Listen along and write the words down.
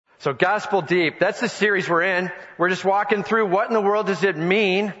So Gospel Deep, that's the series we're in. We're just walking through what in the world does it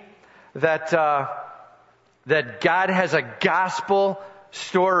mean that God has a gospel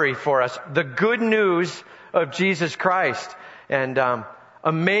story for us. The good news of Jesus Christ. And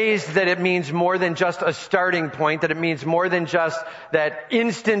amazed that it means more than just a starting point, that it means more than just that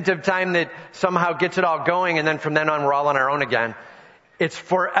instant of time that somehow gets it all going, and then from then on we're all on our own again. It's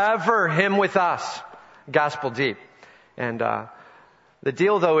forever Him with us. Gospel Deep. And the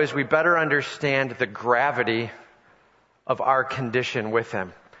deal, though, is we better understand the gravity of our condition with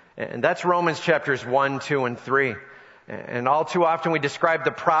Him. And that's Romans chapters 1, 2, and 3. And all too often we describe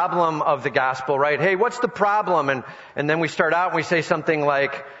the problem of the gospel, right? Hey, what's the problem? And then we start out and we say something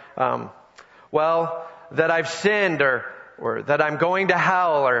like, well, that I've sinned or that I'm going to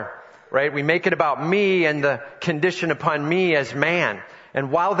hell, or, right? We make it about me and the condition upon me as man.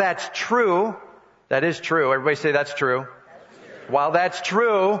 And while that's true, that is true. Everybody say that's true. While that's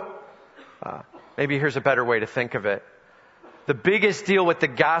true, maybe here's a better way to think of it. The biggest deal with the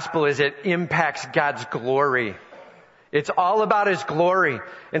gospel is it impacts God's glory. It's all about His glory.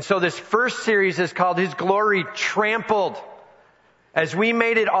 And so this first series is called His Glory Trampled. As we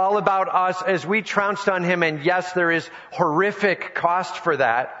made it all about us, as we trounced on Him, and yes, there is horrific cost for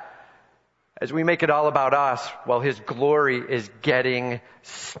that. As we make it all about us, well, His glory is getting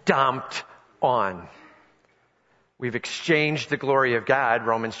stomped on. We've exchanged the glory of God,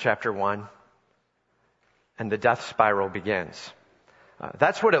 Romans chapter 1, and the death spiral begins.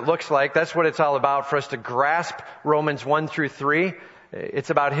 That's what it looks like. That's what it's all about for us to grasp Romans 1 through 3.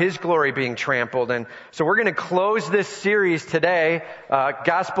 It's about His glory being trampled. And so we're going to close this series today,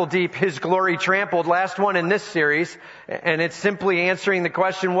 Gospel Deep, His Glory Trampled, last one in this series. And it's simply answering the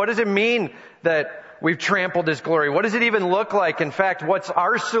question, what does it mean that we've trampled His glory? What does it even look like? In fact, what's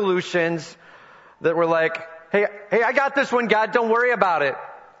our solutions that we're like, Hey, I got this one, God, don't worry about it.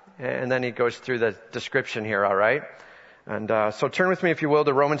 And then he goes through the description here, all right? And so turn with me, if you will,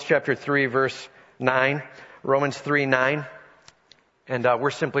 to Romans chapter 3, verse 9. Romans 3, 9. And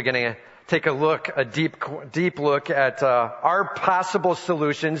we're simply going to take a deep look at our possible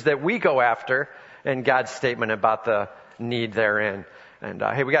solutions that we go after and God's statement about the need therein. And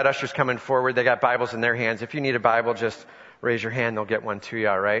hey, we got ushers coming forward. They got Bibles in their hands. If you need a Bible, just raise your hand, they'll get one to you,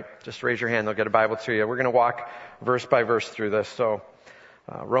 all right? Just raise your hand, they'll get a Bible to you. We're going to walk verse by verse through this. So,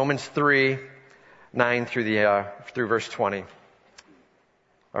 Romans 3, 9 through verse 20.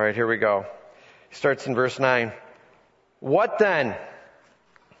 All right, here we go. He starts in verse 9. What then?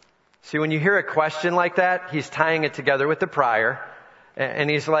 See, when you hear a question like that, he's tying it together with the prior. And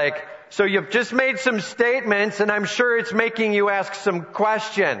he's like, so you've just made some statements, and I'm sure it's making you ask some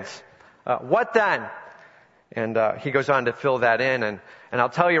questions. What then? And he goes on to fill that in. And I'll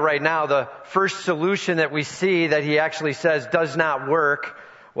tell you right now, the first solution that we see that he actually says does not work,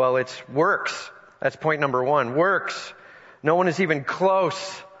 well, it's works. That's point number one. Works. No one is even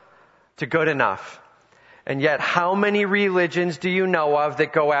close to good enough. And yet, how many religions do you know of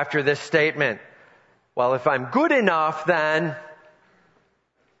that go after this statement? Well, if I'm good enough, then,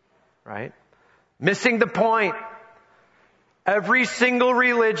 right? Missing the point. Every single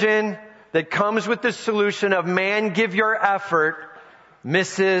religion that comes with the solution of man, give your effort,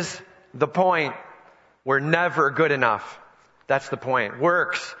 misses the point. We're never good enough. That's the point.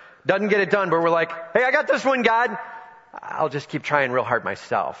 Works. Doesn't get it done, but we're like, hey, I got this one, God. I'll just keep trying real hard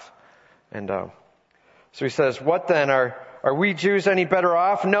myself. And so he says, what then? Are we Jews any better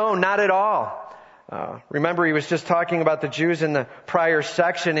off? No, not at all. Remember, he was just talking about the Jews in the prior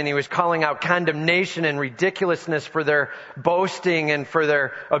section, and he was calling out condemnation and ridiculousness for their boasting and for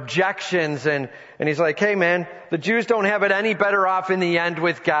their objections. And he's like, hey man, the Jews don't have it any better off in the end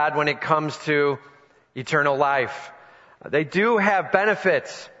with God when it comes to eternal life. They do have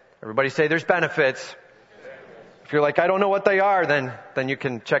benefits. Everybody say there's benefits. If you're like, I don't know what they are, then you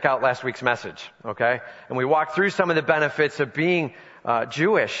can check out last week's message, okay? And we walked through some of the benefits of being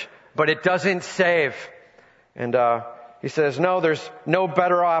Jewish. But it doesn't save. And he says, no, there's no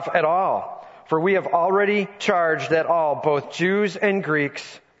better off at all. For we have already charged that all, both Jews and Greeks,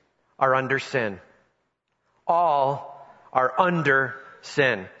 are under sin. All are under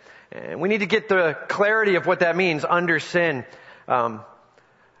sin. And we need to get the clarity of what that means, under sin.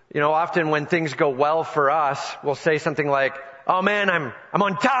 Often when things go well for us, we'll say something like, oh man, I'm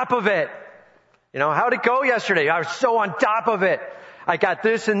on top of it. How'd it go yesterday? I was so on top of it. I got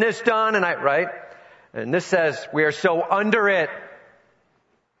this and this done, right? And this says we are so under it.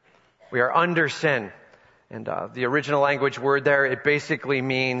 We are under sin. And the original language word there, it basically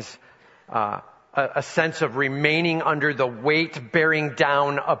means a sense of remaining under the weight bearing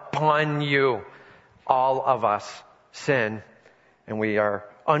down upon you. All of us sin, and we are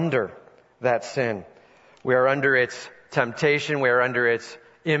under that sin. We are under its temptation. We are under its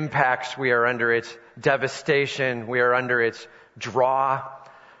impacts. We are under its devastation. We are under its draw.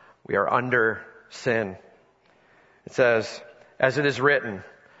 We are under sin. It says, as it is written.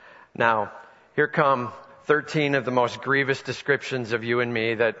 Now, here come 13 of the most grievous descriptions of you and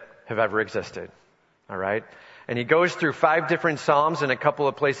me that have ever existed. All right? And he goes through 5 different Psalms and a couple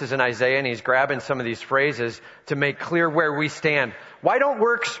of places in Isaiah, and he's grabbing some of these phrases to make clear where we stand. Why don't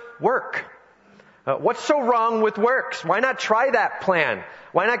works work? What's so wrong with works? Why not try that plan?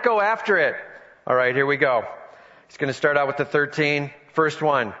 Why not go after it? All right, here we go. He's going to start out with the 13. First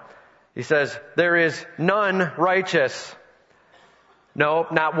one. He says, there is none righteous. No,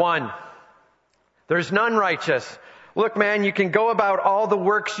 not one. There's none righteous. Look, man, you can go about all the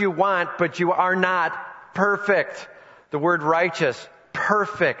works you want, but you are not perfect. The word righteous,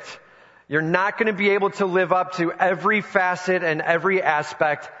 perfect. You're not going to be able to live up to every facet and every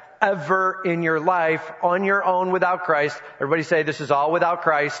aspect ever in your life on your own without Christ. Everybody say, this is all without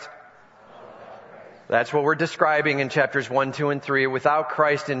Christ. That's what we're describing in chapters 1, 2, and 3, without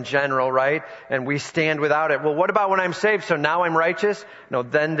Christ in general, right? And we stand without it. Well, what about when I'm saved? So now I'm righteous? No,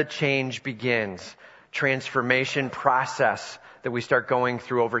 then the change begins. Transformation process that we start going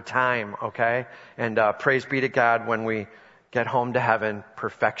through over time, okay? And praise be to God, when we get home to heaven,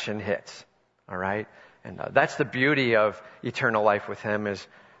 perfection hits, all right? And that's the beauty of eternal life with Him, is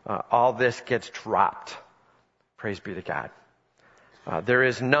all this gets dropped. Praise be to God. There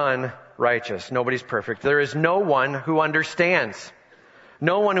is none righteous. Nobody's perfect. There is no one who understands.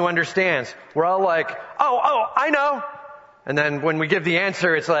 No one who understands. We're all like, oh, I know. And then when we give the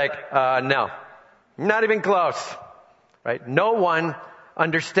answer, it's like, no. Not even close. Right? No one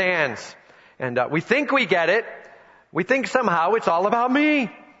understands. And we think we get it. We think somehow it's all about me.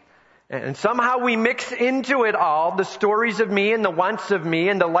 And somehow we mix into it all the stories of me and the wants of me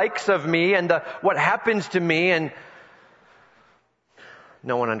and the likes of me and what happens to me, and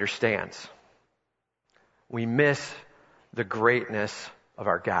no one understands. We miss the greatness of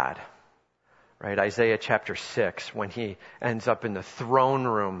our God. Right? Isaiah chapter 6, when he ends up in the throne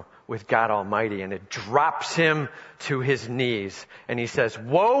room with God Almighty, and it drops him to his knees, and he says,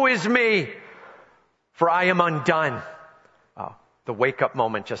 woe is me, for I am undone. Oh, the wake-up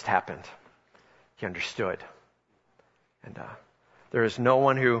moment just happened. He understood. And there is no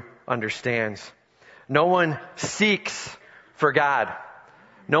one who understands. No one seeks for God.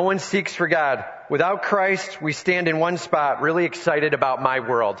 No one seeks for God. Without Christ, we stand in one spot, really excited about my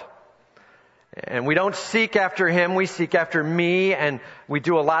world. And we don't seek after Him, we seek after me, and we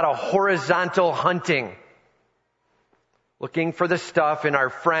do a lot of horizontal hunting. Looking for the stuff in our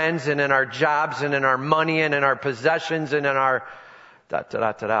friends and in our jobs and in our money and in our possessions and in our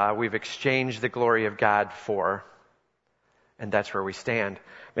we've exchanged the glory of God for. And that's where we stand.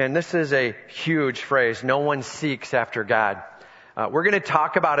 Man, this is a huge phrase. No one seeks after God. We're going to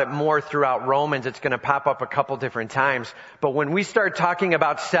talk about it more throughout Romans. It's going to pop up a couple different times. But when we start talking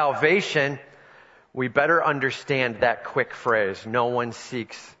about salvation, we better understand that quick phrase. No one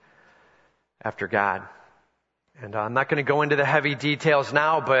seeks after God. And I'm not going to go into the heavy details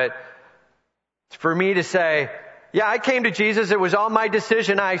now, but for me to say, yeah, I came to Jesus. It was all my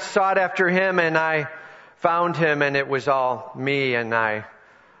decision. I sought after Him and I found Him, and it was all me, and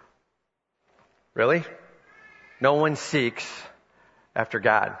really? No one seeks after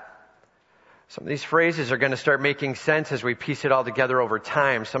God. Some of these phrases are going to start making sense as we piece it all together over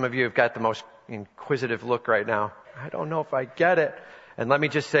time. Some of you have got the most inquisitive look right now. I don't know if I get it. And let me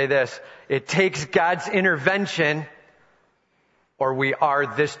just say this. It takes God's intervention, or we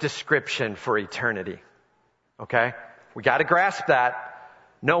are this description for eternity. Okay? We got to grasp that.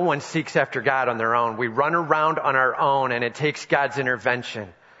 No one seeks after God on their own. We run around on our own, and it takes God's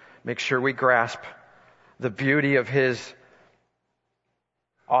intervention. Make sure we grasp the beauty of His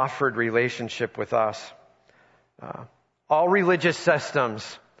offered relationship with us. All religious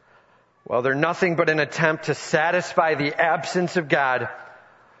systems, well, they're nothing but an attempt to satisfy the absence of God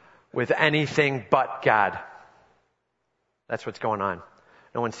with anything but God. That's what's going on.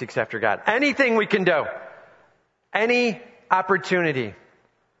 No one seeks after God. Anything we can do. Any opportunity.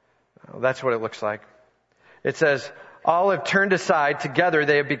 Well, that's what it looks like. It says, all have turned aside. Together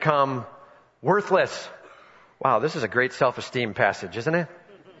they have become worthless. Wow, this is a great self-esteem passage, isn't it?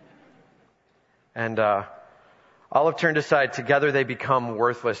 And all have turned aside. Together they become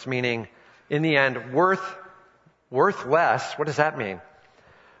worthless, meaning in the end, worthless. What does that mean?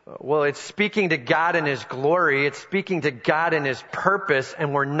 Well, it's speaking to God in His glory. It's speaking to God in His purpose,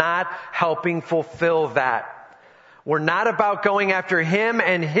 and we're not helping fulfill that. We're not about going after Him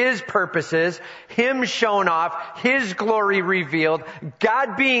and His purposes, Him shown off, His glory revealed,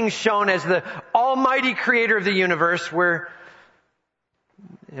 God being shown as the almighty creator of the universe. We're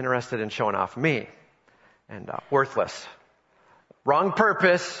interested in showing off me. And worthless. Wrong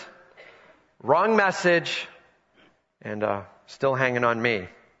purpose, wrong message, and still hanging on me.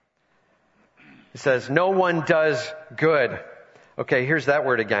 It says, no one does good. Okay, here's that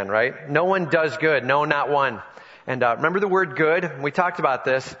word again, right? No one does good. No, not one. And remember the word good? We talked about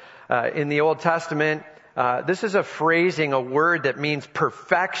this in the Old Testament. This is a phrasing, a word that means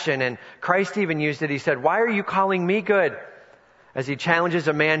perfection. And Christ even used it. He said, why are you calling me good? As He challenges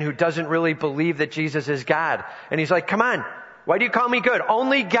a man who doesn't really believe that Jesus is God. And He's like, come on, why do you call me good?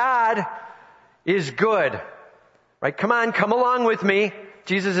 Only God is good. Right? Come on, come along with me.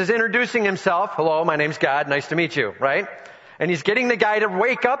 Jesus is introducing Himself. Hello, my name's God. Nice to meet you. Right? And He's getting the guy to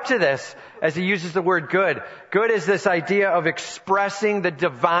wake up to this as He uses the word good. Good is this idea of expressing the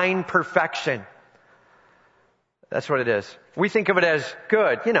divine perfection. That's what it is. We think of it as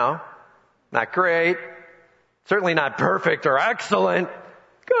good, not great, certainly not perfect or excellent.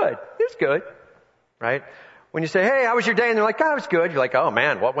 Good. It's good. Right? When you say, hey, how was your day? And they're like, oh, it was good. You're like, oh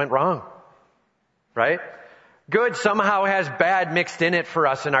man, what went wrong? Right? Good somehow has bad mixed in it for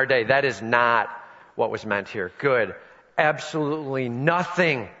us in our day. That is not what was meant here. Good. Absolutely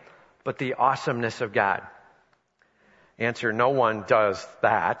nothing but the awesomeness of God. Answer, no one does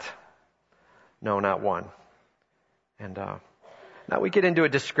that. No, not one. And now we get into a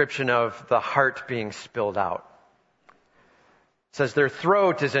description of the heart being spilled out. It says their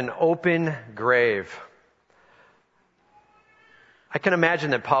throat is an open grave. I can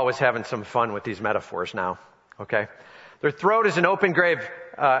imagine that Paul was having some fun with these metaphors now. Okay? Their throat is an open grave.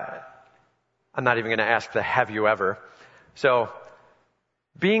 I'm not even going to ask the have you ever. So,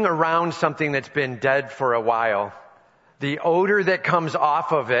 being around something that's been dead for a while, the odor that comes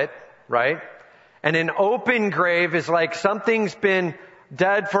off of it, right? And an open grave is like something's been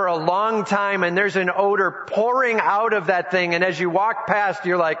dead for a long time and there's an odor pouring out of that thing. And as you walk past,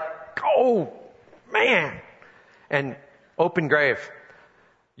 you're like, oh, man. And open grave.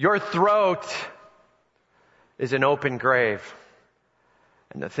 Your throat is an open grave.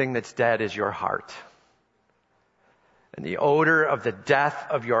 And the thing that's dead is your heart. And the odor of the death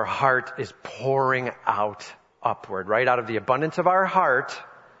of your heart is pouring out upward. Right out of the abundance of our heart,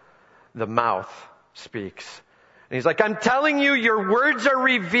 the mouth speaks. And He's like, I'm telling you, your words are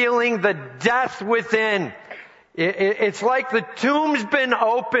revealing the death within. It's like the tomb's been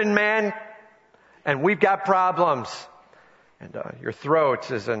open, man. And we've got problems. And your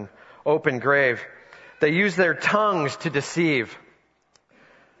throat is an open grave. They use their tongues to deceive.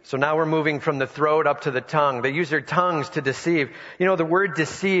 So now we're moving from the throat up to the tongue. They use their tongues to deceive. The word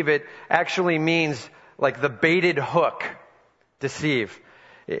deceive, it actually means like the baited hook. Deceive.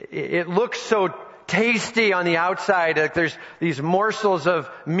 It looks so tasty on the outside, like there's these morsels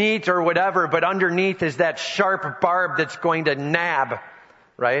of meat or whatever, but underneath is that sharp barb that's going to nab,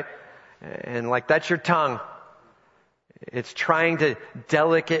 right? And like that's your tongue. It's trying to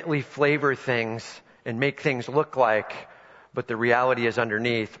delicately flavor things and make things look like, but the reality is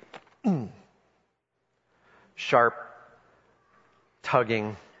underneath. Sharp,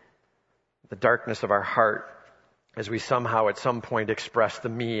 tugging, the darkness of our heart as we somehow at some point express the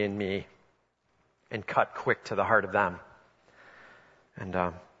me in me and cut quick to the heart of them. And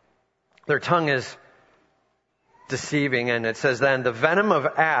their tongue is deceiving, and it says then, the venom of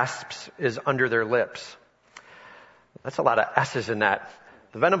asps is under their lips. That's a lot of S's in that.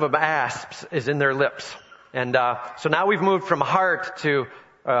 The venom of asps is in their lips. And so now we've moved from heart to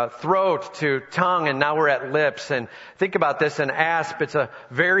throat to tongue, and now we're at lips. And think about this, an asp, it's a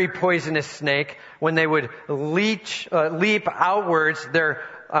very poisonous snake. When they would leap outwards, their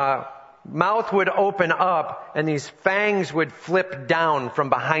mouth would open up, and these fangs would flip down from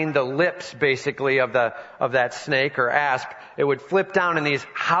behind the lips, basically, of that snake or asp. It would flip down, and these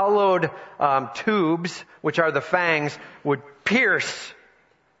hollowed tubes, which are the fangs, would pierce.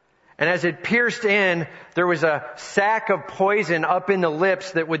 And as it pierced in, there was a sac of poison up in the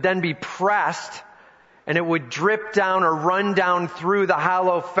lips that would then be pressed, and it would drip down or run down through the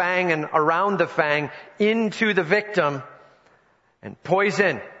hollow fang and around the fang into the victim. And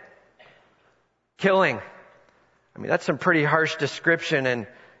poison. Killing. I mean, that's some pretty harsh description. And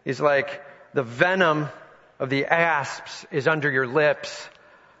he's like, the venom of the asps is under your lips.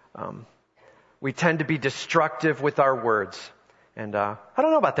 We tend to be destructive with our words. And I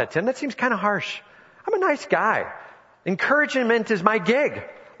don't know about that, Tim. That seems kind of harsh. I'm a nice guy. Encouragement is my gig.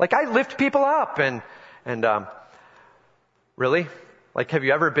 Like, I lift people up. And really? Like, have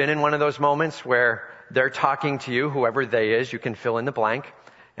you ever been in one of those moments where they're talking to you, whoever they is, you can fill in the blank.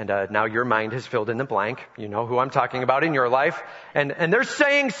 And now your mind has filled in the blank. You know who I'm talking about in your life. And they're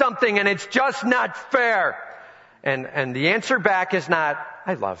saying something and it's just not fair. And the answer back is not,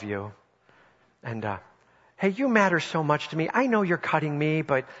 I love you. And, hey, you matter so much to me. I know you're cutting me,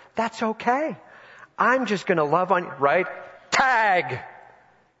 but that's okay. I'm just going to love on you, right? Tag!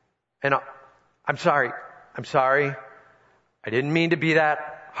 And I'm sorry. I didn't mean to be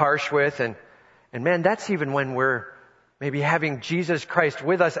that harsh with. And man, that's even when we're maybe having Jesus Christ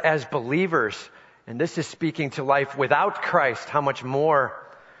with us as believers. And this is speaking to life without Christ. How much more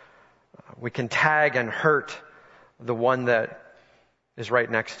we can tag and hurt the one that is right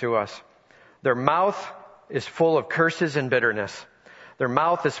next to us. Their mouth is full of curses and bitterness. Their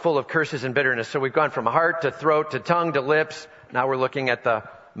mouth is full of curses and bitterness. So we've gone from heart to throat to tongue to lips. Now we're looking at the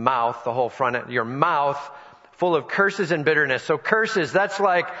mouth, the whole front end. Your mouth full of curses and bitterness. So curses, that's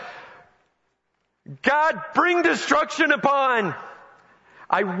like, God, bring destruction upon.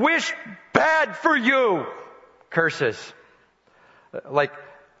 I wish bad for you. Curses. Like,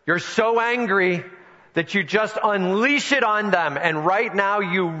 you're so angry that you just unleash it on them. And right now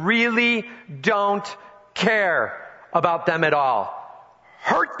you really don't care about them at all.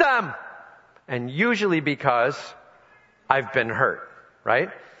 Hurt them. And usually because I've been hurt, right?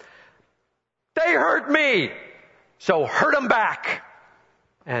 They hurt me. So hurt them back.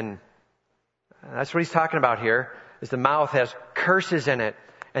 And that's what he's talking about here, is the mouth has curses in it.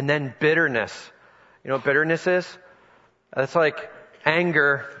 And then bitterness. You know what bitterness is? That's like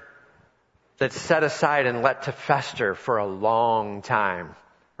anger that's set aside and let to fester for a long time,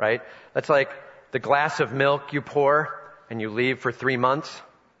 right? That's like the glass of milk you pour and you leave for 3 months.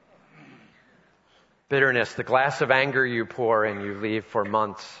 Bitterness, the glass of anger you pour and you leave for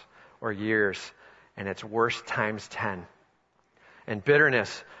months or years, and it's worse times 10. And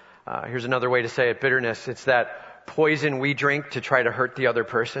bitterness, here's another way to say it, bitterness, it's that poison we drink to try to hurt the other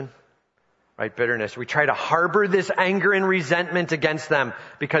person. Right, bitterness. We try to harbor this anger and resentment against them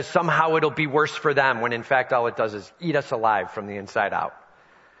because somehow it'll be worse for them, when in fact all it does is eat us alive from the inside out.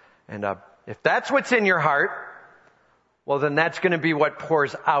 And if that's what's in your heart, well then that's going to be what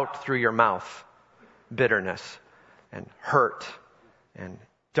pours out through your mouth. Bitterness and hurt and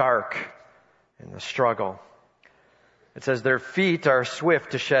dark and the struggle. It says their feet are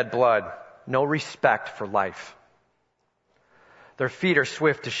swift to shed blood, no respect for life. Their feet are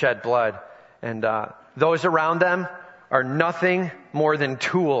swift to shed blood. And those around them are nothing more than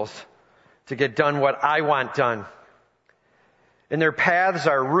tools to get done what I want done. In their paths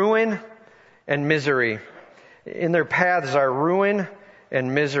are ruin and misery. In their paths are ruin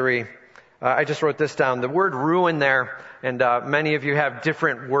and misery. I just wrote this down. The word ruin there, and many of you have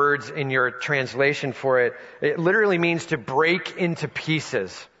different words in your translation for it. It literally means to break into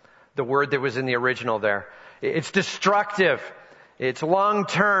pieces. The word that was in the original there. It's destructive. It's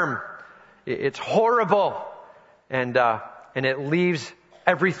long-term. It's horrible, and it leaves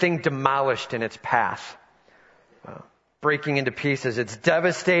everything demolished in its path, breaking into pieces. It's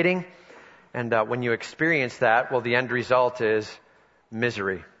devastating, and when you experience that, well, the end result is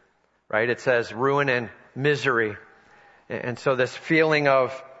misery, right? It says ruin and misery, and so this feeling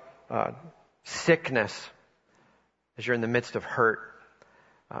of sickness as you're in the midst of hurt.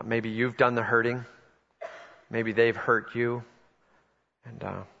 Maybe you've done the hurting, maybe they've hurt you, and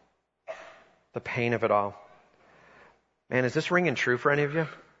the pain of it all. Man, is this ringing true for any of you?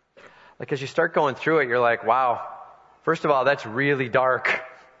 Like as you start going through it, you're like, wow, first of all, that's really dark,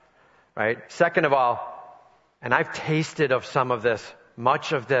 right? Second of all, and I've tasted of some of this,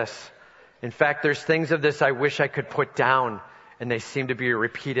 much of this. In fact, there's things of this I wish I could put down, and they seem to be a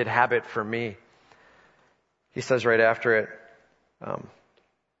repeated habit for me. He says right after it,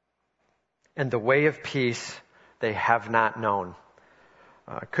 and the way of peace they have not known.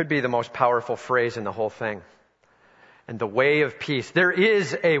 Could be the most powerful phrase in the whole thing. And the way of peace. There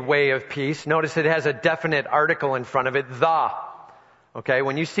is a way of peace. Notice it has a definite article in front of it, the. Okay,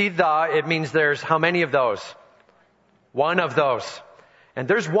 when you see the, it means there's how many of those? One of those. And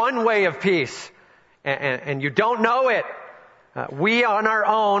there's one way of peace. And you don't know it. We on our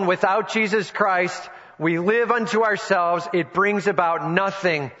own, without Jesus Christ, we live unto ourselves. It brings about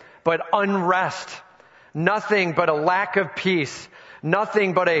nothing but unrest. Nothing but a lack of peace.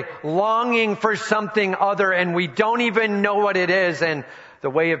 Nothing but a longing for something other, and we don't even know what it is. And the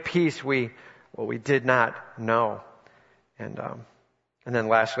way of peace we did not know. And then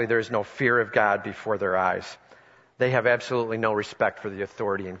lastly, there is no fear of God before their eyes. They have absolutely no respect for the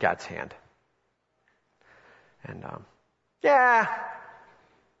authority in God's hand. And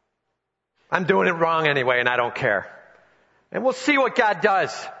I'm doing it wrong anyway, and I don't care. And we'll see what God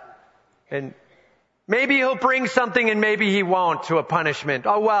does. And Maybe he'll bring something and maybe he won't to a punishment.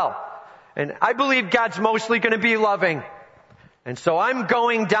 Oh well. And I believe God's mostly going to be loving. And so I'm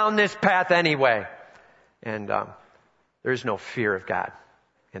going down this path anyway. And there's no fear of God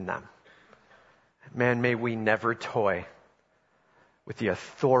in them. Man, may we never toy with the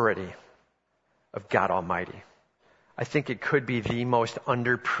authority of God Almighty. I think it could be the most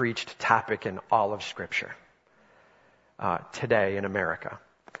under-preached topic in all of Scripture today in America.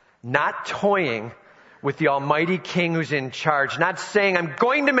 Not toying with the Almighty King who's in charge. Not saying, I'm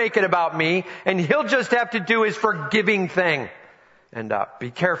going to make it about me, and He'll just have to do His forgiving thing. And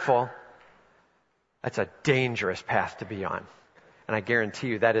be careful. That's a dangerous path to be on. And I guarantee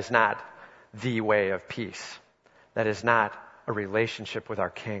you that is not the way of peace. That is not a relationship with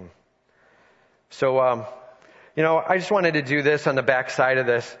our King. So, I just wanted to do this on the back side of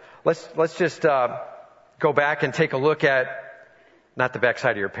this. Let's just go back and take a look at, not the back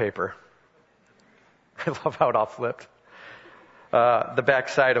side of your paper. I love how it all flipped. The back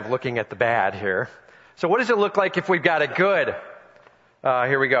side of looking at the bad here. So what does it look like if we've got a good?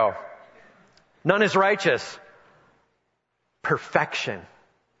 Here we go. None is righteous. Perfection.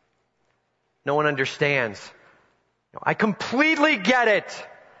 No one understands. I completely get it.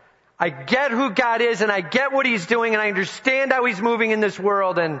 I get who God is and I get what He's doing and I understand how He's moving in this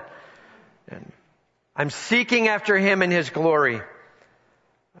world and I'm seeking after Him and His glory.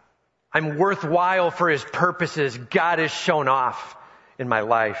 I'm worthwhile for His purposes. God has shown off in my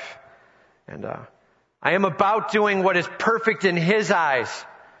life. And I am about doing what is perfect in His eyes.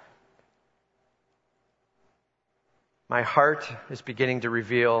 My heart is beginning to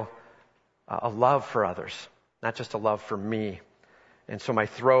reveal a love for others, not just a love for me. And so my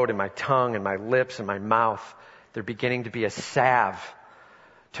throat and my tongue and my lips and my mouth, they're beginning to be a salve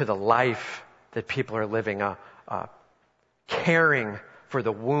to the life that people are living, caring for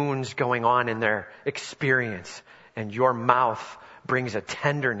the wounds going on in their experience. And your mouth brings a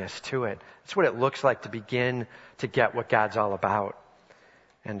tenderness to it. That's what it looks like to begin to get what God's all about.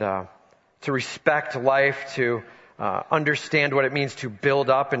 And to respect life, to understand what it means to build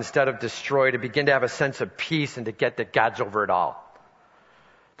up instead of destroy, to begin to have a sense of peace and to get that God's over it all.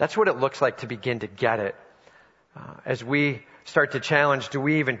 That's what it looks like to begin to get it. As we start to challenge, do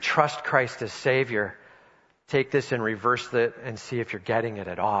we even trust Christ as Savior? Take this and reverse it and see if you're getting it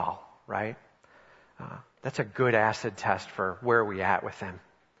at all, right? That's a good acid test for where are we at with Him.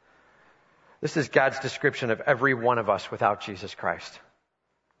 This is God's description of every one of us without Jesus Christ.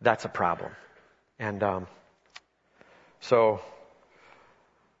 That's a problem. And so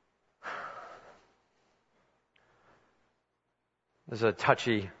this is a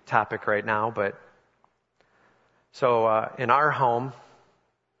touchy topic right now, but so in our home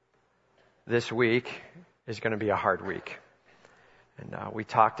this week is going to be a hard week. And we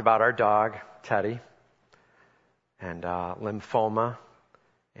talked about our dog, Teddy, and lymphoma,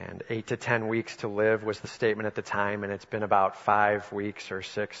 and 8 to 10 weeks to live was the statement at the time, and it's been about 5 weeks or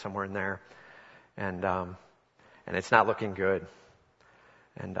 6, somewhere in there. And it's not looking good.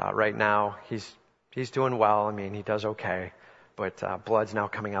 And right now, he's doing well. I mean, he does okay. But blood's now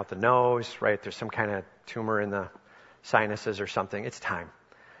coming out the nose, right? There's some kind of tumor in the sinuses or something. It's time.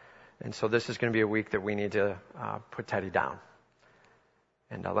 And so this is going to be a week that we need to put Teddy down.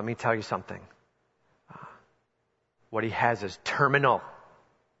 And let me tell you something. What he has is terminal.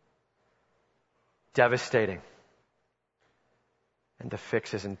 Devastating. And the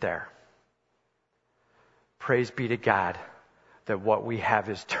fix isn't there. Praise be to God that what we have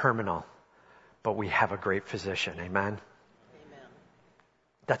is terminal, but we have a great physician. Amen? Amen.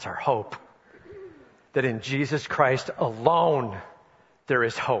 That's our hope. That in Jesus Christ alone, there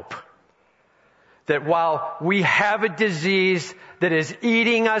is hope. That while we have a disease that is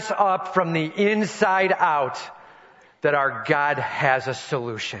eating us up from the inside out, that our God has a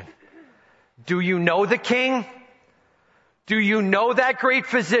solution. Do you know the King? Do you know that great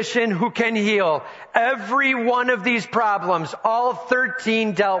physician who can heal every one of these problems, all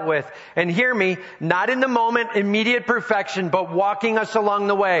 13 dealt with? And hear me, not in the moment, immediate perfection, but walking us along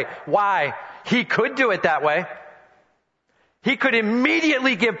the way. Why? He could do it that way. He could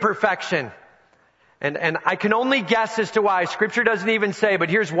immediately give perfection. And I can only guess as to why. Scripture doesn't even say, but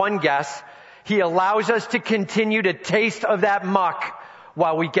here's one guess. He allows us to continue to taste of that muck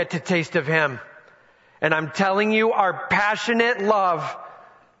while we get to taste of Him. And I'm telling you, our passionate love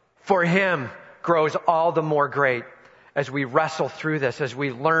for Him grows all the more great as we wrestle through this, as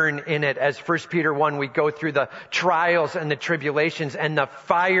we learn in it. As 1 Peter 1, we go through the trials and the tribulations and the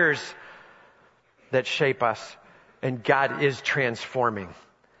fires that shape us. And God is transforming.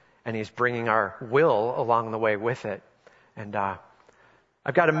 And He's bringing our will along the way with it. And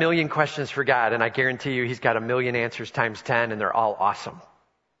I've got a million questions for God, and I guarantee you He's got a million answers times 10, and they're all awesome.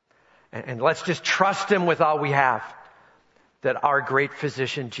 And let's just trust Him with all we have, that our great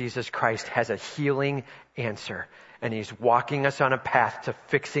physician, Jesus Christ, has a healing answer. And He's walking us on a path to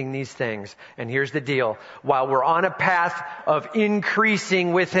fixing these things. And here's the deal. While we're on a path of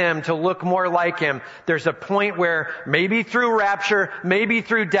increasing with Him to look more like Him, there's a point where maybe through rapture, maybe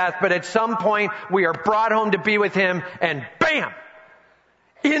through death, but at some point we are brought home to be with Him, and bam!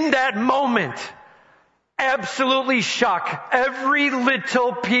 In that moment, absolutely shock. Every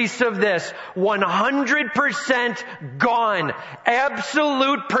little piece of this, 100% gone.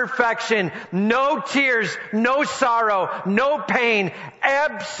 Absolute perfection. No tears, no sorrow, no pain.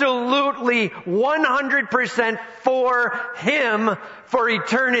 Absolutely 100% for Him for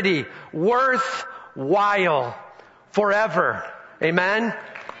eternity. Worthwhile. Forever. Amen?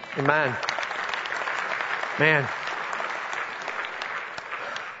 Amen. Man.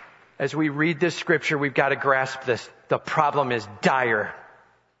 As we read this scripture, we've got to grasp this. The problem is dire.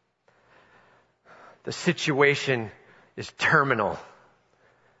 The situation is terminal.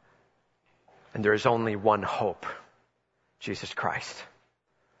 And there is only one hope. Jesus Christ.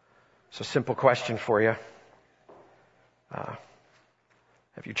 So, simple question for you.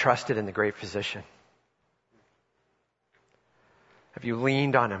 Have you trusted in the great physician? Have you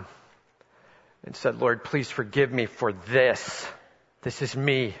leaned on Him and said, Lord, please forgive me for this. This is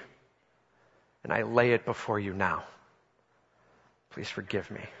me. And I lay it before you now. Please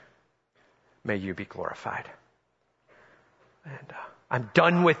forgive me. May you be glorified. And I'm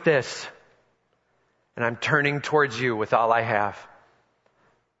done with this. And I'm turning towards you with all I have.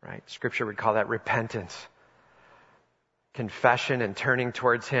 Right? Scripture would call that repentance. Confession and turning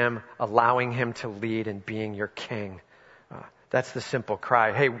towards Him, allowing Him to lead and being your King. That's the simple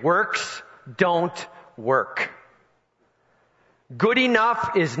cry. Hey, works don't work. Good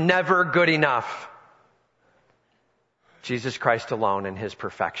enough is never good enough. Jesus Christ alone and His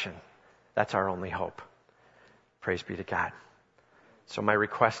perfection. That's our only hope. Praise be to God. So my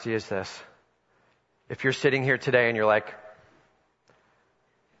request to you is this. If you're sitting here today and you're like,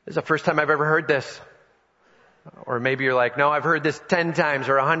 this is the first time I've ever heard this. Or maybe you're like, no, I've heard this 10 times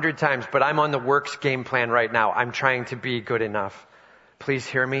or 100 times, but I'm on the works game plan right now. I'm trying to be good enough. Please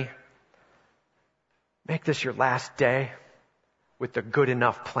hear me. Make this your last day with the good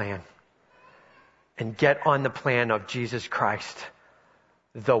enough plan. And get on the plan of Jesus Christ,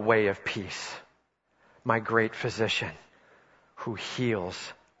 the way of peace. My great physician who heals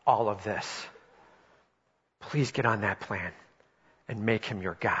all of this. Please get on that plan and make Him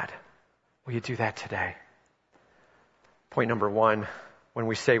your God. Will you do that today? Point number 1, when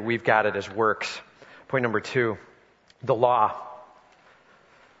we say we've got it as works. Point number 2, the law.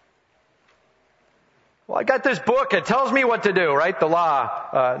 Well, I got this book. It tells me what to do, right? The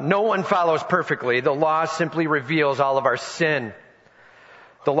law. No one follows perfectly. The law simply reveals all of our sin.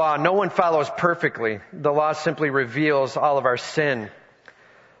 The law, no one follows perfectly. The law simply reveals all of our sin.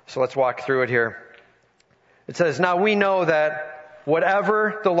 So let's walk through it here. It says, now we know that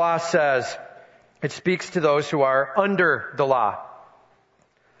whatever the law says, it speaks to those who are under the law.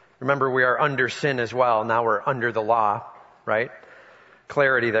 Remember, we are under sin as well. Now we're under the law, right?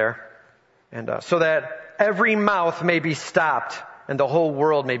 Clarity there. And so that every mouth may be stopped and the whole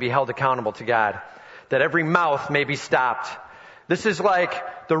world may be held accountable to God. That every mouth may be stopped. This is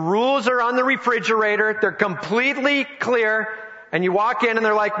like the rules are on the refrigerator. They're completely clear. And you walk in and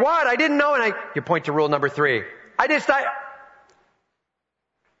they're like, what? I didn't know. And you point to rule number 3.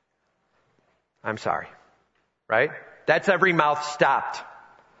 I'm sorry. Right? That's every mouth stopped.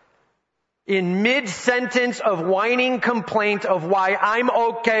 In mid-sentence of whining complaint of why I'm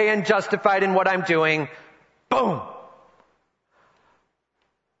okay and justified in what I'm doing, boom.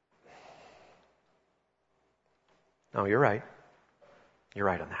 No, you're right. You're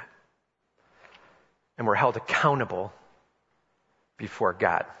right on that. And we're held accountable before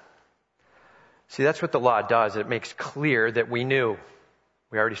God. See, that's what the law does. It makes clear that we knew.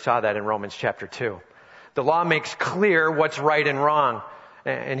 We already saw that in Romans chapter 2. The law makes clear what's right and wrong.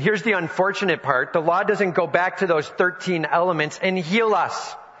 And here's the unfortunate part. The law doesn't go back to those 13 elements and heal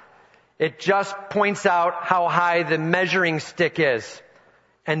us. It just points out how high the measuring stick is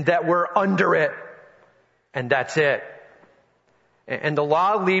and that we're under it. And that's it. And the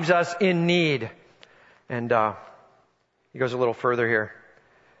law leaves us in need. And he goes a little further here.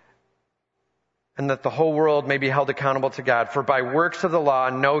 And that the whole world may be held accountable to God. For by works of the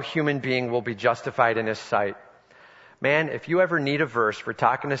law, no human being will be justified in His sight. Man, if you ever need a verse for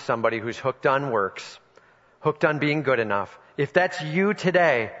talking to somebody who's hooked on works, hooked on being good enough, if that's you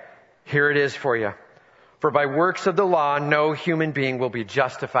today, here it is for you. For by works of the law, no human being will be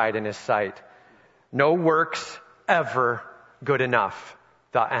justified in his sight. No works ever good enough.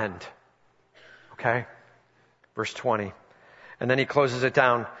 The end. Okay? Verse 20. And then he closes it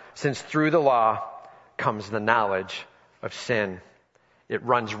down. Since through the law comes the knowledge of sin. It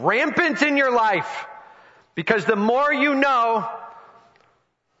runs rampant in your life. Because the more you know,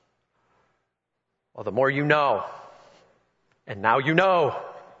 well, the more you know. And now you know.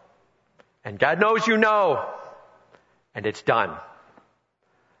 And God knows you know. And it's done.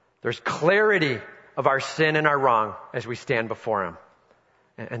 There's clarity of our sin and our wrong as we stand before Him.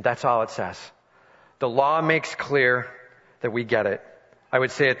 And that's all it says. The law makes clear that we get it. I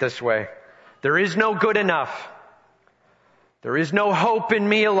would say it this way. There is no good enough. There is no hope in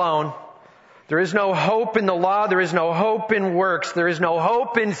me alone. There is no hope in the law. There is no hope in works. There is no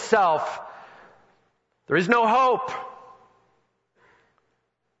hope in self. There is no hope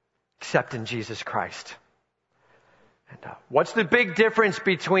except in Jesus Christ. And what's the big difference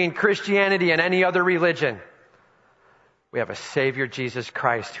between Christianity and any other religion? We have a Savior, Jesus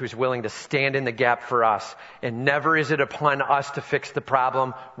Christ, who's willing to stand in the gap for us. And never is it upon us to fix the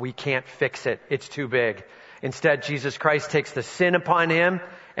problem. We can't fix it. It's too big. Instead, Jesus Christ takes the sin upon Him,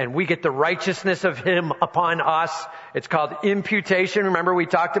 and we get the righteousness of Him upon us. It's called imputation. Remember we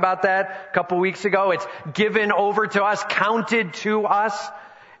talked about that a couple weeks ago? It's given over to us, counted to us.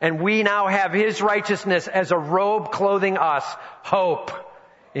 And we now have His righteousness as a robe clothing us. Hope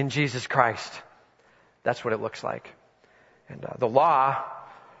in Jesus Christ. That's what it looks like. And the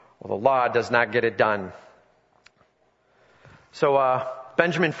law does not get it done. So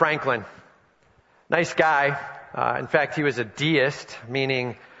Benjamin Franklin, nice guy. In fact, he was a deist,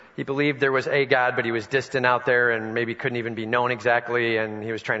 meaning he believed there was a God, but he was distant out there and maybe couldn't even be known exactly, and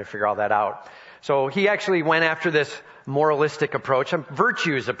he was trying to figure all that out. So he actually went after this moralistic approach, a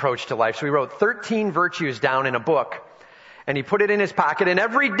virtues approach to life. So he wrote 13 virtues down in a book. And he put it in his pocket, and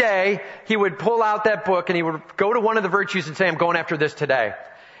every day he would pull out that book and he would go to one of the virtues and say, I'm going after this today.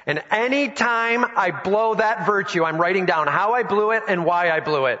 And any time I blow that virtue, I'm writing down how I blew it and why I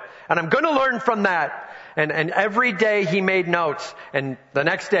blew it. And I'm going to learn from that. And every day he made notes. And the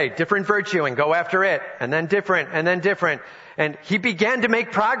next day, different virtue and go after it. And then different and then different. And he began to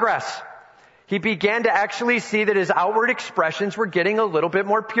make progress. He began to actually see that his outward expressions were getting a little bit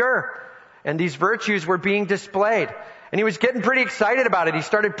more pure. And these virtues were being displayed. And he was getting pretty excited about it. He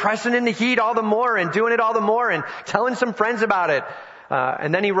started pressing in the heat all the more and doing it all the more and telling some friends about it.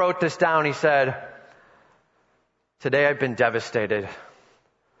 And then he wrote this down. He said, today I've been devastated,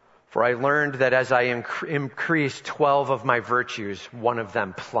 for I learned that as I increase 12 of my virtues, one of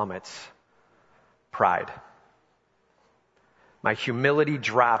them plummets. Pride. My humility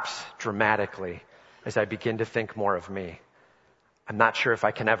drops dramatically as I begin to think more of me. I'm not sure if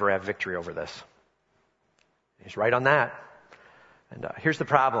I can ever have victory over this. He's right on that. And here's the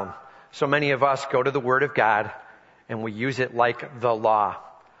problem. So many of us go to the Word of God and we use it like the law.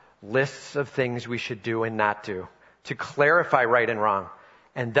 Lists of things we should do and not do to clarify right and wrong.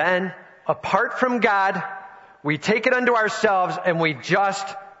 And then, apart from God, we take it unto ourselves and we just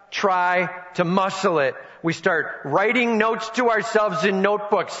try to muscle it. We start writing notes to ourselves in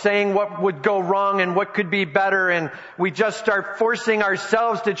notebooks saying what would go wrong and what could be better, and we just start forcing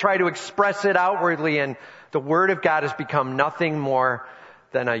ourselves to try to express it outwardly, and the Word of God has become nothing more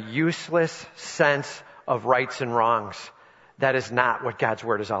than a useless sense of rights and wrongs. That is not what God's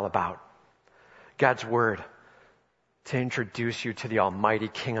Word is all about. God's Word, to introduce you to the Almighty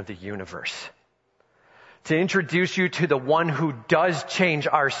King of the universe. To introduce you to the one who does change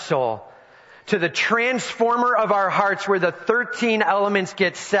our soul. To the transformer of our hearts where the 13 elements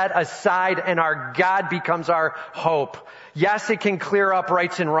get set aside and our God becomes our hope. Yes, it can clear up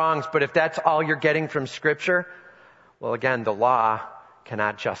rights and wrongs, but if that's all you're getting from Scripture, well, again, the law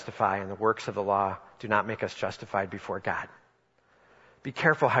cannot justify, and the works of the law do not make us justified before God. Be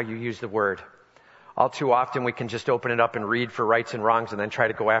careful how you use the Word. All too often we can just open it up and read for rights and wrongs and then try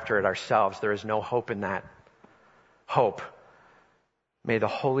to go after it ourselves. There is no hope in that. Hope. May the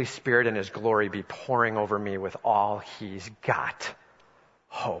Holy Spirit in His glory be pouring over me with all He's got.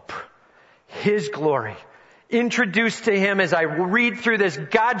 Hope. His glory. Introduced to Him as I read through this.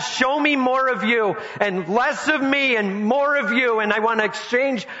 God, show me more of You and less of me and more of You. And I want to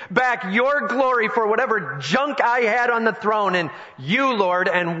exchange back Your glory for whatever junk I had on the throne, and You, Lord,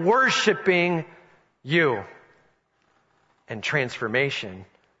 and worshiping You. And transformation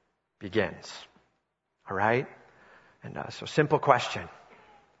begins. All right? And so simple question.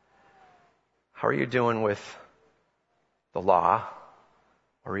 How are you doing with the law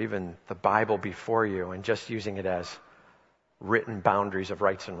or even the Bible before you and just using it as written boundaries of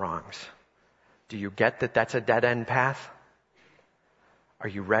rights and wrongs? Do you get that that's a dead-end path? Are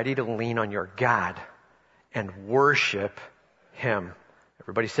you ready to lean on your God and worship Him?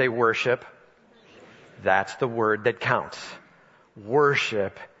 Everybody say worship. That's the word that counts.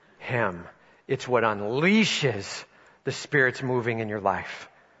 Worship Him. It's what unleashes the Spirit's moving in your life.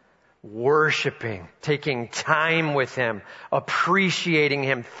 Worshiping, taking time with Him, appreciating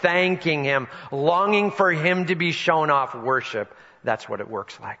Him, thanking Him, longing for Him to be shown off. Worship, that's what it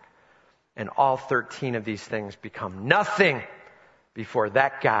works like. And all 13 of these things become nothing before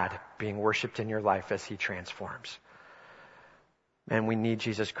that God being worshiped in your life as He transforms. And we need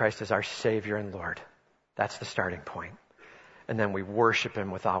Jesus Christ as our Savior and Lord. That's the starting point. And then we worship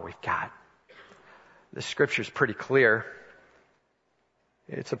Him with all we've got. The Scripture's pretty clear.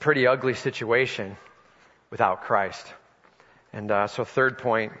 It's a pretty ugly situation without Christ. And so third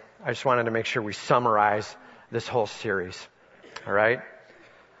point, I just wanted to make sure we summarize this whole series. All right?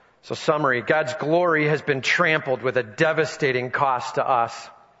 So summary, God's glory has been trampled with a devastating cost to us.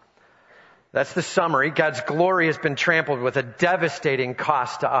 That's the summary. God's glory has been trampled with a devastating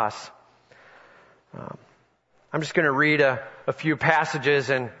cost to us. I'm just going to read a few passages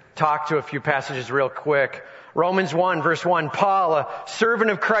and talk to a few passages real quick. Romans 1 verse 1, Paul, a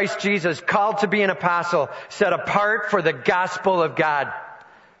servant of Christ Jesus, called to be an apostle, set apart for the gospel of God.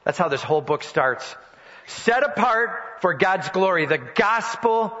 That's how this whole book starts. Set apart for God's glory, the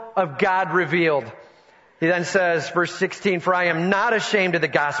gospel of God revealed. He then says, verse 16, for I am not ashamed of the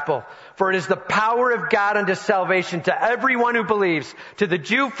gospel, for it is the power of God unto salvation to everyone who believes, to the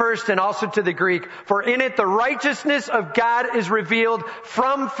Jew first and also to the Greek. For in it the righteousness of God is revealed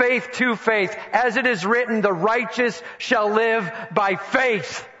from faith to faith. As it is written, the righteous shall live by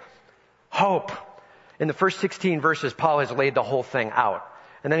faith. Hope. In the first 16 verses, Paul has laid the whole thing out.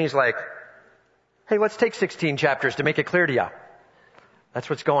 And then he's like, hey, let's take 16 chapters to make it clear to you. That's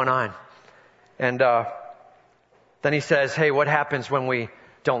what's going on. And then he says, hey, what happens when we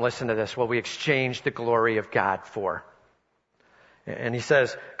don't listen to this? Well, we exchange the glory of God for. And he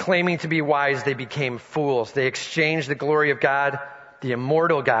says, claiming to be wise, they became fools. They exchanged the glory of God, the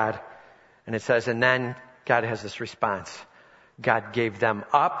immortal God. And it says, and then God has this response. God gave them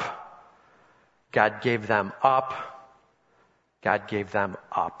up. God gave them up. God gave them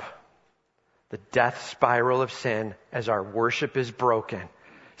up. The death spiral of sin, as our worship is broken,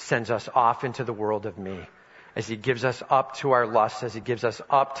 sends us off into the world of me. As He gives us up to our lusts, as He gives us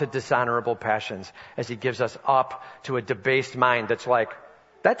up to dishonorable passions, as He gives us up to a debased mind that's like,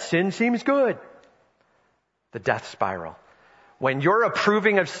 that sin seems good. The death spiral. When you're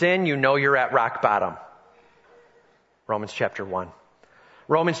approving of sin, you know you're at rock bottom. Romans chapter 1.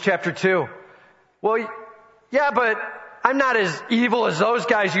 Romans chapter 2. Well, yeah, but I'm not as evil as those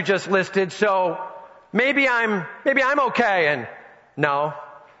guys you just listed, so maybe I'm okay. And no,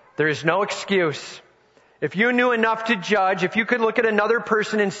 there is no excuse. If you knew enough to judge, if you could look at another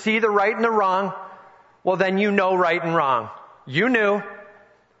person and see the right and the wrong, well then you know right and wrong. You knew.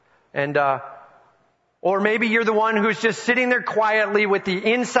 And, or maybe you're the one who's just sitting there quietly with the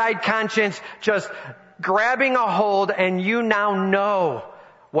inside conscience just grabbing a hold, and you now know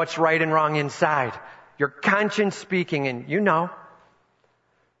what's right and wrong inside. Your conscience speaking, and you know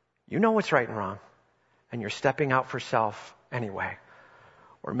what's right and wrong, and you're stepping out for self anyway.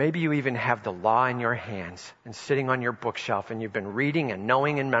 Or maybe you even have the law in your hands and sitting on your bookshelf, and you've been reading and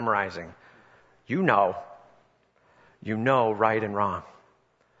knowing and memorizing. You know right and wrong.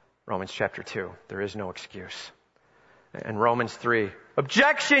 Romans chapter 2, there is no excuse. And Romans 3,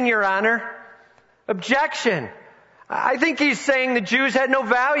 objection, Your Honor. Objection. I think he's saying the Jews had no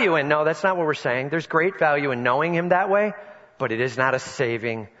value. And no, that's not what we're saying. There's great value in knowing Him that way, but it is not a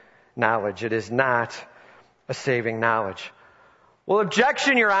saving knowledge. It is not a saving knowledge. Well,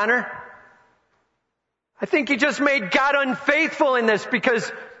 objection, Your Honor. I think He just made God unfaithful in this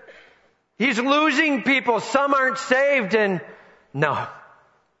because He's losing people. Some aren't saved, and no.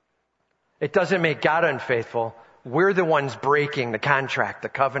 It doesn't make God unfaithful. We're the ones breaking the contract, the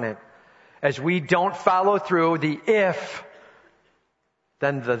covenant. As we don't follow through the if,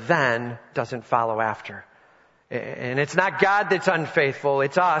 then the then doesn't follow after. And it's not God that's unfaithful,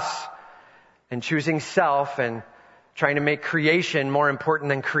 it's us. And choosing self and trying to make creation more important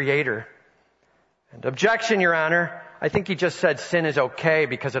than Creator. And objection, Your Honor. I think he just said sin is okay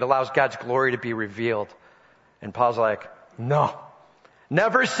because it allows God's glory to be revealed. And Paul's like, no,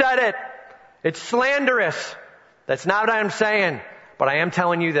 never said it. It's slanderous. That's not what I'm saying. But I am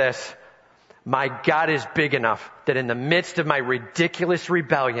telling you this. My God is big enough that in the midst of my ridiculous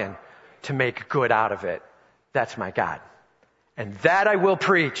rebellion to make good out of it. That's my God. And that I will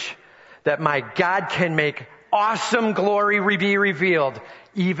preach. That my God can make awesome glory be revealed,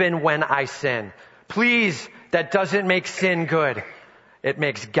 even when I sin. Please, that doesn't make sin good. It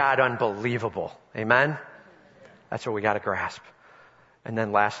makes God unbelievable. Amen? That's what we got to grasp. And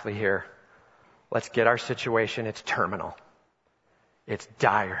then lastly here, let's get our situation. It's terminal. It's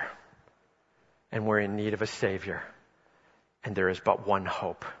dire. And we're in need of a Savior. And there is but one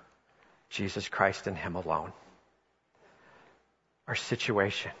hope. Jesus Christ and Him alone. Our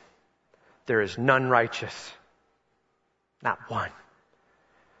situation. There is none righteous. Not one.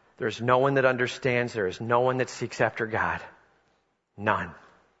 There is no one that understands. There is no one that seeks after God. None.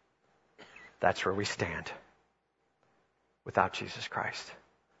 That's where we stand. Without Jesus Christ.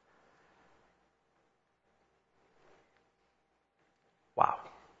 Wow.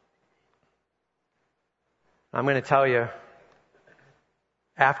 I'm going to tell you,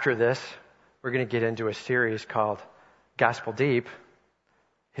 after this, we're going to get into a series called Gospel Deep,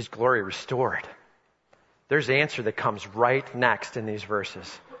 His Glory Restored. There's the answer that comes right next in these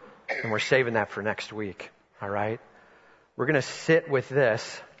verses. And we're saving that for next week. All right? We're going to sit with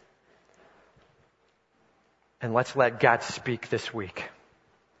this. And let's let God speak this week.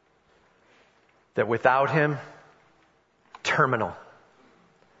 That without Him, terminal.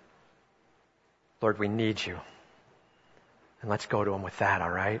 Lord, we need You. And let's go to Him with that,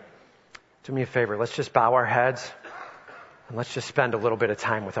 all right? Do me a favor. Let's just bow our heads. And let's just spend a little bit of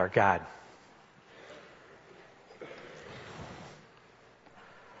time with our God.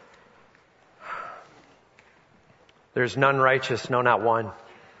 There's none righteous, no, not one.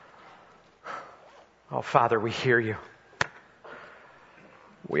 Oh, Father, we hear You.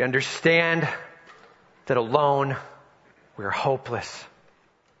 We understand that alone we're hopeless.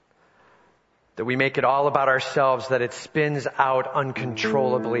 That we make it all about ourselves, that it spins out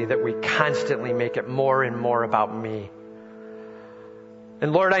uncontrollably, that we constantly make it more and more about me.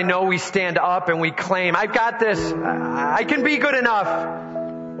 And Lord, I know we stand up and we claim, I've got this, I can be good enough,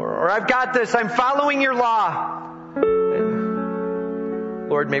 or I've got this, I'm following Your law. And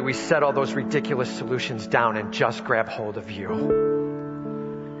Lord, may we set all those ridiculous solutions down and just grab hold of You.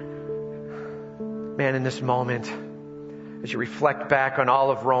 Man, in this moment, as you reflect back on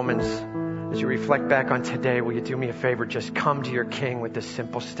all of Romans, as you reflect back on today, will you do me a favor? Just come to your King with this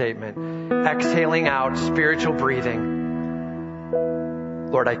simple statement. Exhaling out, spiritual breathing.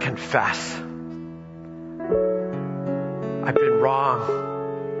 Lord, I confess. I've been wrong.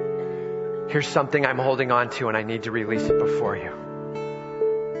 Here's something I'm holding on to and I need to release it before You.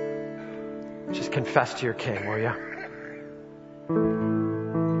 Just confess to your King, will you?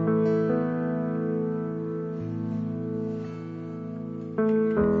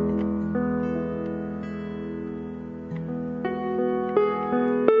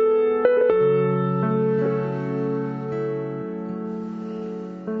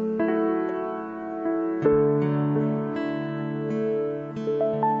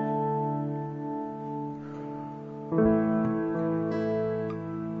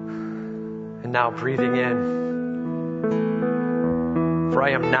 Now breathing in. For I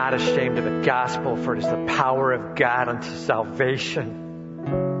am not ashamed of the gospel, for it is the power of God unto salvation.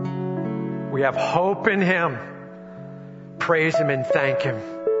 We have hope in Him. Praise Him and thank Him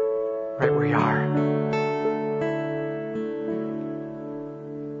right where you are.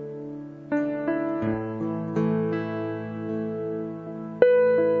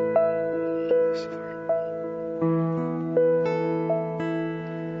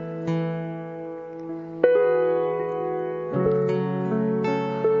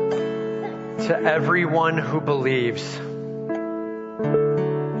 To everyone who believes,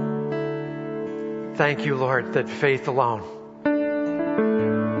 thank You, Lord, that faith alone,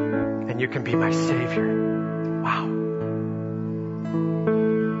 and You can be my Savior. Wow.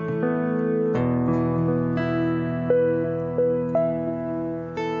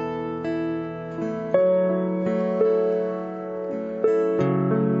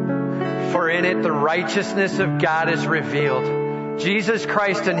 For in it the righteousness of God is revealed. Jesus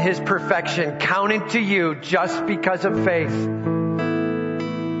Christ and His perfection counted to you just because of faith.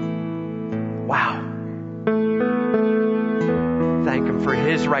 Wow. Thank Him for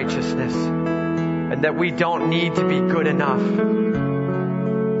His righteousness and that we don't need to be good enough.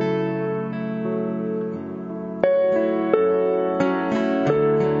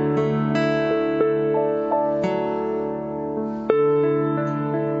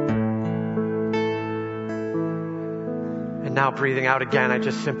 Now breathing out again, I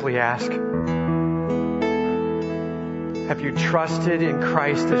just simply ask, have you trusted in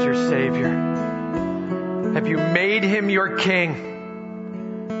Christ as your Savior? Have you made Him your King?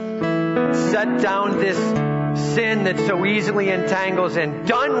 Set down this sin that so easily entangles and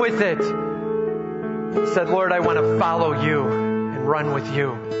done with it. said, Lord, I want to follow you and run with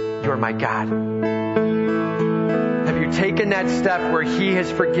you. You're my God. Have you taken that step where he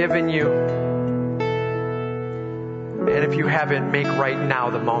has forgiven you? And if you haven't, make right now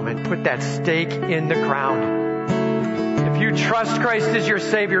the moment. Put that stake in the ground. If you trust Christ as your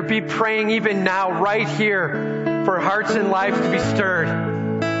Savior, be praying even now, right here, for hearts and lives to be stirred.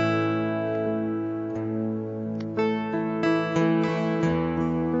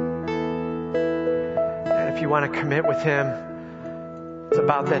 And if you want to commit with him, it's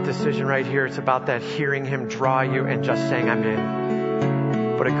about that decision right here. It's about that hearing him draw you and just saying, I'm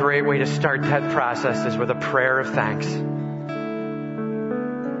in. But a great way to start that process is with a prayer of thanks.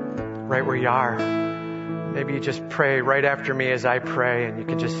 Right where you are. Maybe you just pray right after me as I pray, and you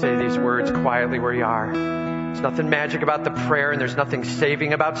can just say these words quietly where you are. There's nothing magic about the prayer, and there's nothing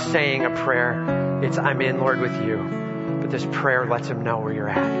saving about saying a prayer. It's, I'm in, Lord, with you. But this prayer lets him know where you're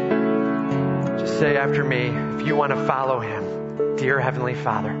at. Just say after me, if you want to follow him, dear Heavenly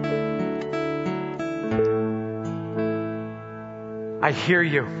Father, I hear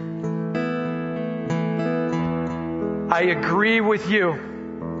you. I agree with you.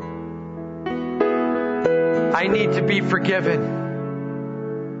 I need to be forgiven.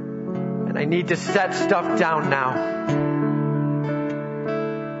 And I need to set stuff down now.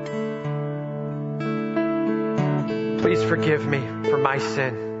 Please forgive me for my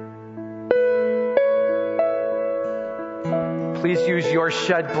sin. Please use your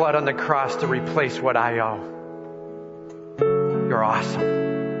shed blood on the cross to replace what I owe. You're awesome.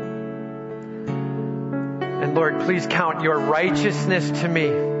 And Lord, please count your righteousness to me.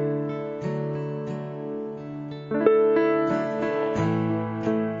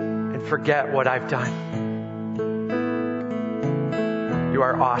 And forget what I've done. You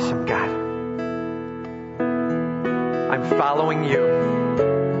are awesome, God. I'm following you.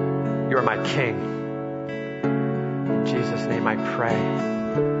 You are my King. In Jesus' name I pray.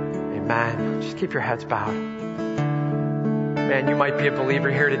 Amen. Just keep your heads bowed. Man, you might be a believer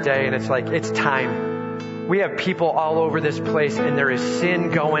here today, and it's like, it's time. We have people all over this place, and there is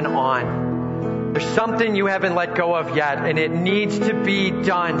sin going on. There's something you haven't let go of yet, and it needs to be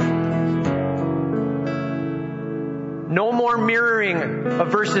done. No more mirroring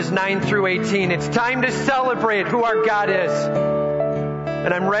of verses 9 through 18. It's time to celebrate who our God is.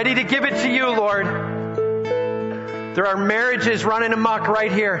 And I'm ready to give it to you, Lord. There are marriages running amok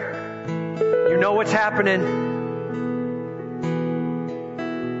right here. You know what's happening.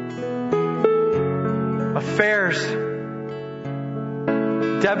 Affairs,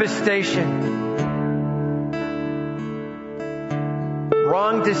 devastation,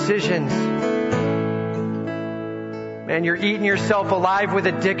 wrong decisions. Man, you're eating yourself alive with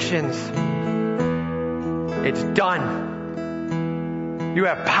addictions. It's done. You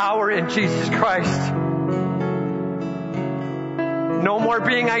have power in Jesus Christ. No more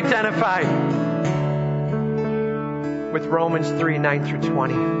being identified with Romans 3, 9 through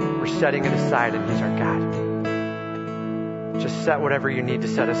 20. We're setting it aside, and He's our God. Just set whatever you need to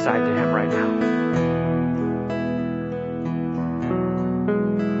set aside to Him right now.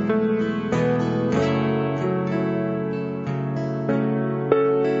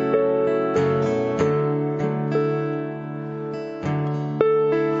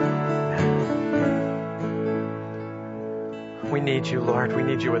 We need you, Lord. We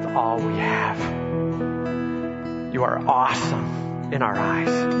need you with all we have. You are awesome in our eyes.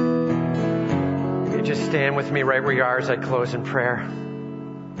 Will you just stand with me right where you are as I close in prayer?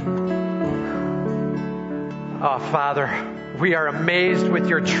 Oh, Father, we are amazed with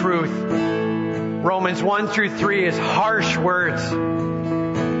your truth. Romans 1 through 3 is harsh words.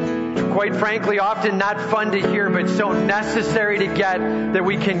 Quite frankly, often not fun to hear, but so necessary to get that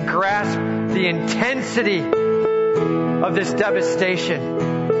we can grasp the intensity of this devastation.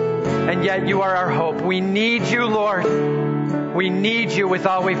 And yet you are our hope. We need you, Lord. We need you with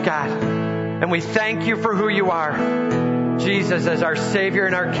all we've got. And we thank you for who you are. Jesus as our Savior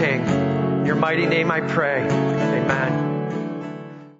and our King. In your mighty name I pray. Amen.